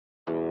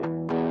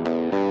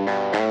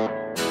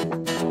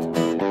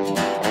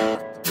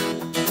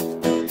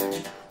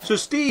So,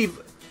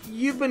 Steve,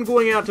 you've been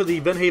going out to the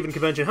Bent Haven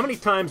convention. How many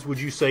times would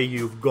you say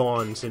you've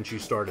gone since you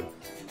started?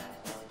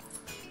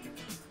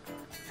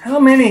 How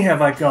many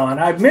have I gone?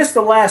 I've missed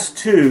the last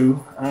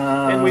two.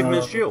 And we've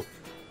missed you.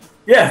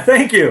 Yeah,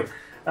 thank you.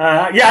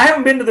 Yeah, I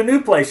haven't been to the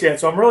new place yet,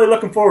 so I'm really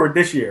looking forward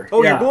this year.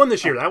 Oh, yeah. You're going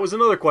this year. That was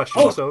another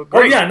question. Oh, so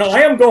great. Oh yeah, no, I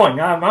am going.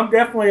 I'm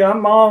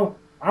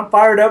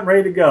fired up and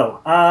ready to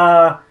go.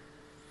 How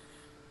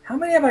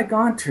many have I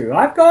gone to?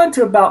 I've gone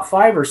to about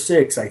 5 or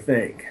 6, I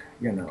think.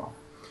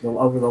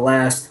 Over the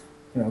last,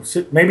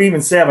 maybe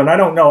even 7. I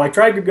don't know. I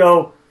tried to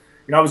go.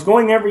 I was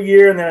going every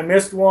year, and then I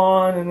missed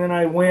one, and then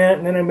I went,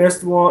 and then I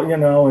missed one.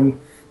 And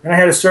I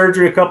had a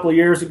surgery a couple of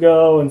years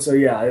ago, and so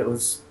yeah, it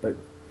was. But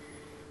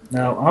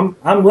no,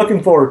 I'm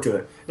looking forward to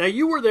it. Now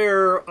you were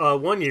there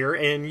one year,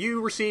 and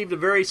you received a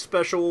very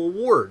special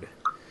award.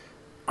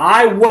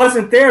 I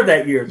wasn't there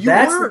that year. You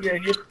weren't.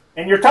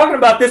 And you're talking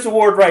about this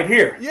award right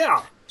here.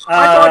 Yeah,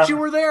 I thought you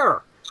were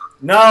there.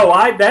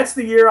 No, that's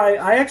the year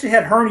I actually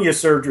had hernia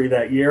surgery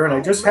that year, and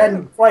I just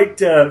hadn't quite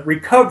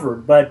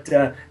recovered. But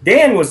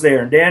Dan was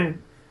there, and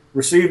Dan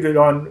received it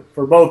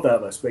for both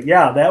of us. But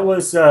yeah, that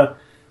was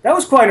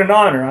quite an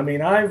honor. I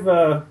mean, I've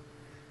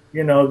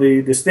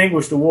the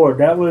Distinguished Award.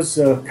 That was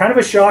kind of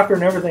a shocker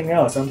and everything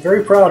else. I'm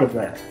very proud of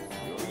that.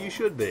 You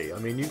should be. I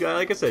mean, you guys,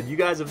 like I said, you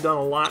guys have done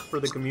a lot for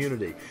the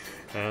community,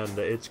 and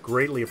it's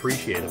greatly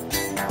appreciated.